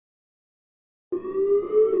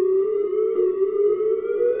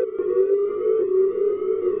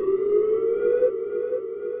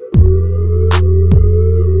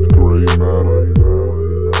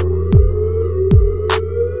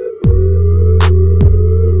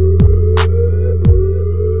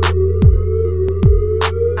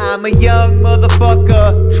I'm a young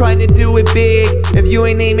motherfucker, trying to do it big. If you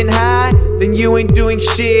ain't aiming high, then you ain't doing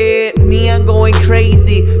shit. Me, I'm going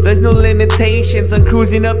crazy, there's no limitations. I'm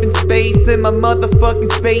cruising up in space in my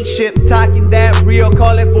motherfucking spaceship. Talking that real,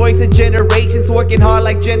 call it voice of generations. Working hard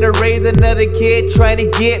like generators, another kid trying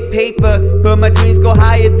to get paper. But my dreams go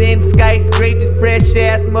higher than skyscrapers. Fresh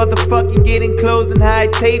ass motherfucking getting clothes and high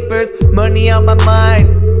tapers. Money on my mind,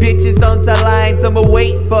 bitches on sidelines. I'ma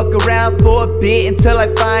wait, fuck around for a bit until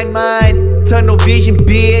I find mine. Tunnel vision,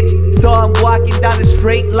 bitch, so I'm walking down a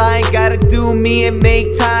straight line. Gotta do me and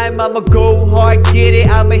make time. I'ma go hard, get it,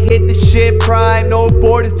 I'ma hit the shit prime. No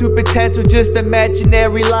borders to potential, just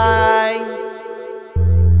imaginary lines.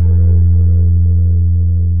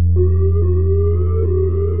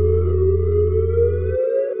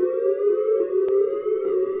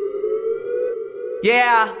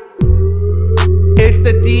 Yeah, it's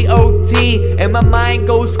the D.O.T. and my mind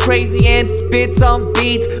goes crazy and spits on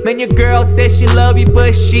beats. Man, your girl says she love you,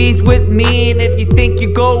 but she's with me. And if you think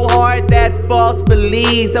you go hard, that's false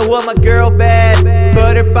beliefs. I want my girl bad,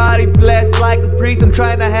 but her body blessed like a priest. I'm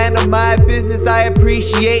trying to handle my business, I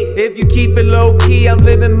appreciate if you keep it low-key. I'm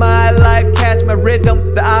living my life, catch my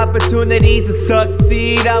rhythm. The opportunities to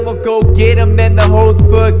succeed, I'ma go get them. And the hoes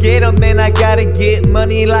forget them. And I gotta get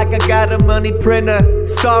money like I got a money printer.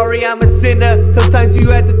 Sorry, I'm a sinner. Sometimes you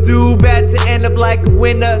have to do bad to end up like a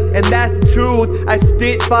winner. And that's the truth. I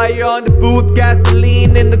spit fire on the booth,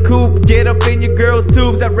 gasoline in the coupe. Get up in your girl's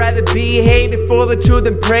tubes. I'd rather be hated for the truth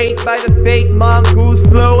than praised by the fake mongoose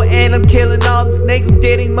flow. And I'm killing all the snakes. I'm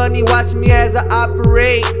getting money, watching me as I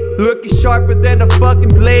operate. Looking sharper than a fucking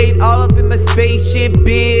blade. All up in my spaceship,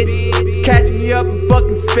 bitch. Catch me up in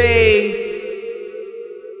fucking space.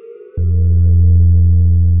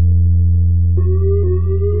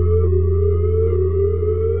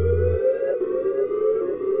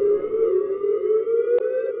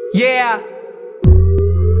 Yeah,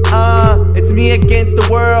 it's me against the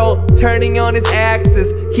world, turning on its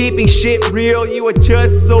axis, keeping shit real. You are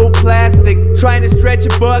just so plastic, trying to stretch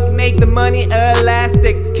a buck, make the money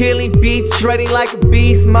elastic. Killing beats, shredding like a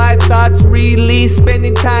beast, my thoughts release.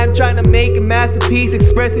 Spending time trying to make a masterpiece,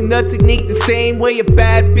 expressing the technique the same way a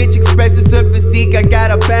bad bitch expresses her physique. I got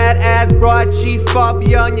a badass broadsheets far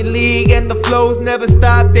beyond your league, and the flows never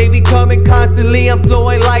stop, they be coming constantly. I'm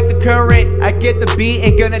flowing like the current, I get the beat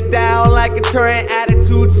and gonna down like a turret.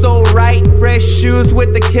 Attitude so right, fresh shoes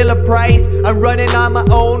with the killer price. I'm running on my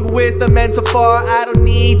own wisdom, and so far I don't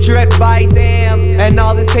need your advice. Damn, and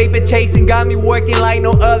all this paper chasing got me working like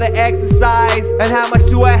no other exercise. And how much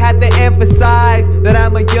do I have to emphasize that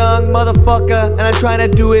I'm a young motherfucker and I'm trying to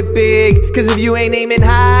do it big? Cause if you ain't aiming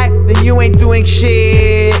high, then you ain't doing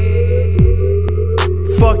shit.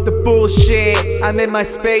 Fuck the bullshit, I'm in my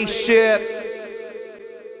spaceship.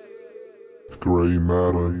 Gray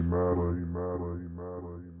matter.